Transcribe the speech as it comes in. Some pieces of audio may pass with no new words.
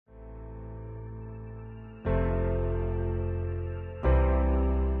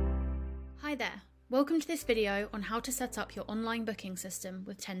Hi there, welcome to this video on how to set up your online booking system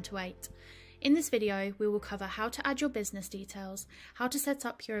with 10 to 8. In this video, we will cover how to add your business details, how to set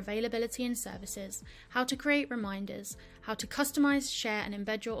up your availability and services, how to create reminders, how to customize, share and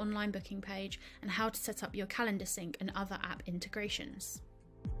embed your online booking page, and how to set up your calendar sync and other app integrations.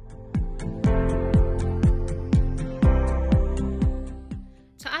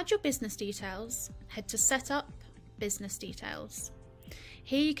 To add your business details, head to Setup, Business Details.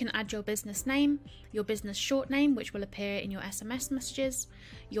 Here you can add your business name, your business short name which will appear in your SMS messages,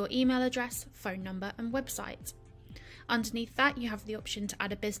 your email address, phone number and website. Underneath that you have the option to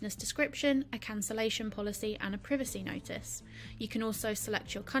add a business description, a cancellation policy and a privacy notice. You can also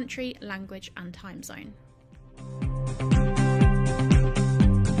select your country, language and time zone.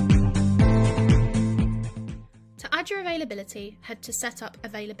 To add your availability, head to Setup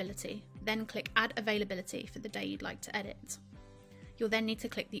Availability, then click Add Availability for the day you'd like to edit. You'll then need to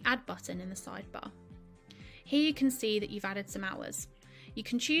click the Add button in the sidebar. Here you can see that you've added some hours. You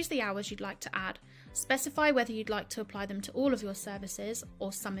can choose the hours you'd like to add, specify whether you'd like to apply them to all of your services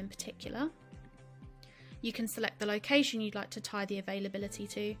or some in particular. You can select the location you'd like to tie the availability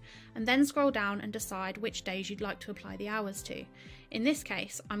to, and then scroll down and decide which days you'd like to apply the hours to. In this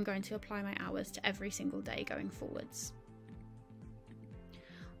case, I'm going to apply my hours to every single day going forwards.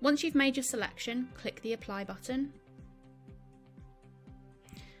 Once you've made your selection, click the Apply button.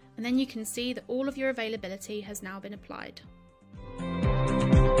 And then you can see that all of your availability has now been applied. To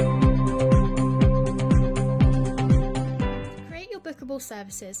create your bookable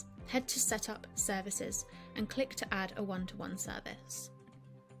services, head to Setup Services and click to add a one-to-one service.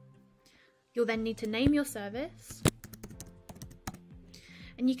 You'll then need to name your service,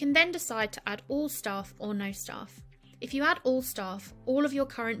 and you can then decide to add all staff or no staff. If you add all staff, all of your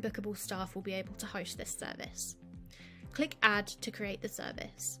current bookable staff will be able to host this service. Click Add to create the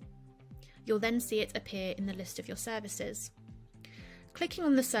service. You'll then see it appear in the list of your services. Clicking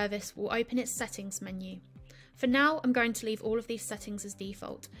on the service will open its settings menu. For now, I'm going to leave all of these settings as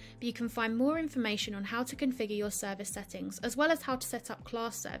default, but you can find more information on how to configure your service settings, as well as how to set up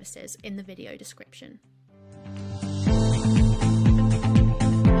class services in the video description.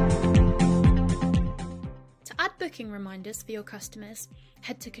 To add booking reminders for your customers,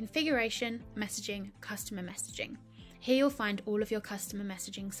 head to Configuration, Messaging, Customer Messaging. Here you'll find all of your customer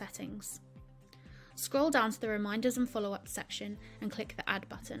messaging settings. Scroll down to the Reminders and Follow-up section and click the Add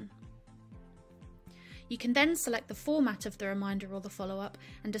button. You can then select the format of the reminder or the follow-up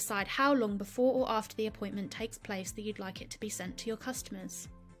and decide how long before or after the appointment takes place that you'd like it to be sent to your customers.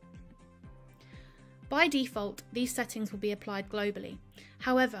 By default, these settings will be applied globally.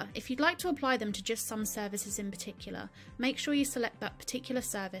 However, if you'd like to apply them to just some services in particular, make sure you select that particular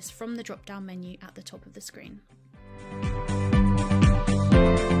service from the drop-down menu at the top of the screen.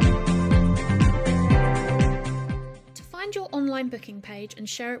 To find your online booking page and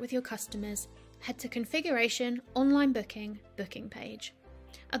share it with your customers, head to Configuration, Online Booking, Booking Page.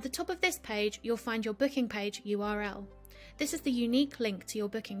 At the top of this page, you'll find your booking page URL. This is the unique link to your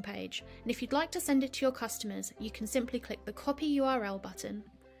booking page, and if you'd like to send it to your customers, you can simply click the Copy URL button,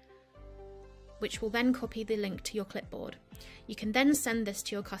 which will then copy the link to your clipboard. You can then send this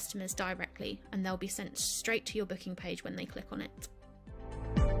to your customers directly, and they'll be sent straight to your booking page when they click on it.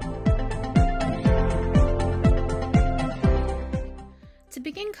 To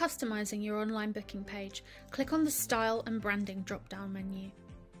begin customizing your online booking page, click on the Style and Branding drop-down menu.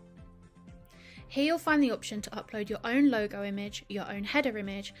 Here you'll find the option to upload your own logo image, your own header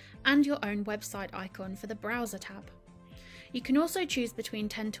image, and your own website icon for the Browser tab. You can also choose between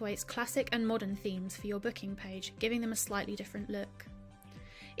 10 to 8's classic and modern themes for your booking page, giving them a slightly different look.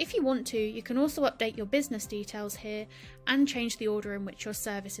 If you want to, you can also update your business details here and change the order in which your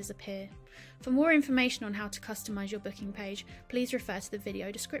services appear. For more information on how to customize your booking page, please refer to the video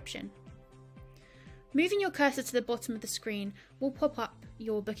description. Moving your cursor to the bottom of the screen will pop up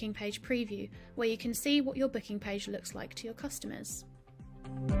your booking page preview, where you can see what your booking page looks like to your customers.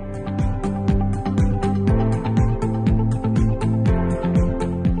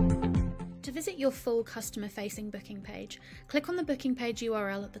 To visit your full customer-facing booking page, click on the booking page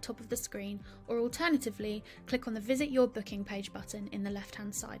URL at the top of the screen, or alternatively, click on the Visit Your Booking Page button in the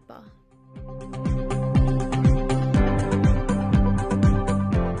left-hand sidebar.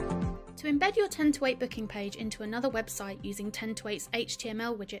 To embed your 10 to 8 booking page into another website using 10 to 8's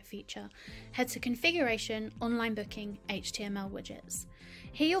HTML widget feature, head to Configuration, Online Booking, HTML Widgets.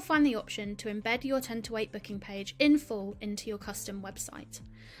 Here you'll find the option to embed your 10 to 8 booking page in full into your custom website.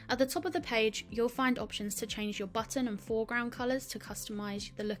 At the top of the page, you'll find options to change your button and foreground colours to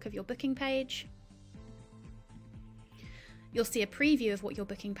customize the look of your booking page. You'll see a preview of what your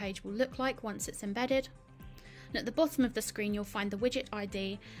booking page will look like once it's embedded. And at the bottom of the screen, you'll find the widget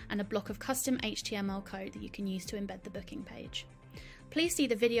ID and a block of custom HTML code that you can use to embed the booking page. Please see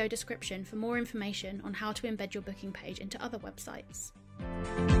the video description for more information on how to embed your booking page into other websites.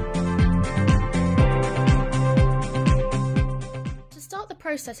 To start the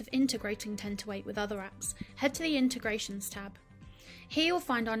process of integrating 10-to-8 with other apps, head to the Integrations tab. Here you'll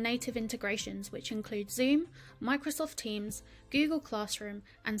find our native integrations, which include Zoom, Microsoft Teams, Google Classroom,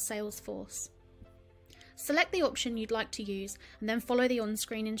 and Salesforce. Select the option you'd like to use and then follow the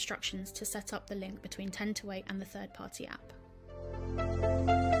on-screen instructions to set up the link between 10-to-8 and the third-party app.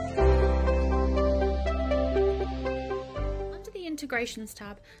 Under the Integrations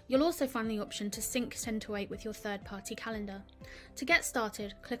tab, you'll also find the option to sync 10-to-8 with your third-party calendar. To get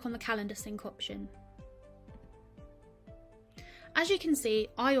started, click on the Calendar Sync option. As you can see,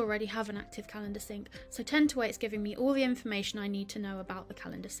 I already have an active calendar sync, so 10-to-8 is giving me all the information I need to know about the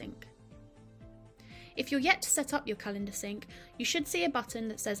calendar sync. If you're yet to set up your calendar sync, you should see a button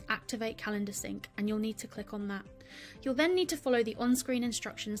that says Activate Calendar Sync, and you'll need to click on that. You'll then need to follow the on-screen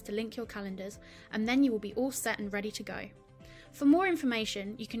instructions to link your calendars, and then you will be all set and ready to go. For more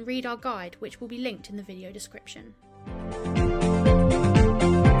information, you can read our guide, which will be linked in the video description.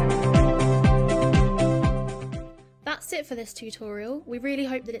 That's it for this tutorial. We really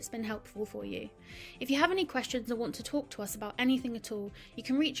hope that it's been helpful for you. If you have any questions or want to talk to us about anything at all, you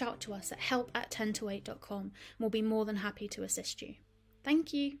can reach out to us at help@10to8.com and we'll be more than happy to assist you.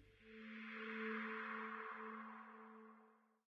 Thank you.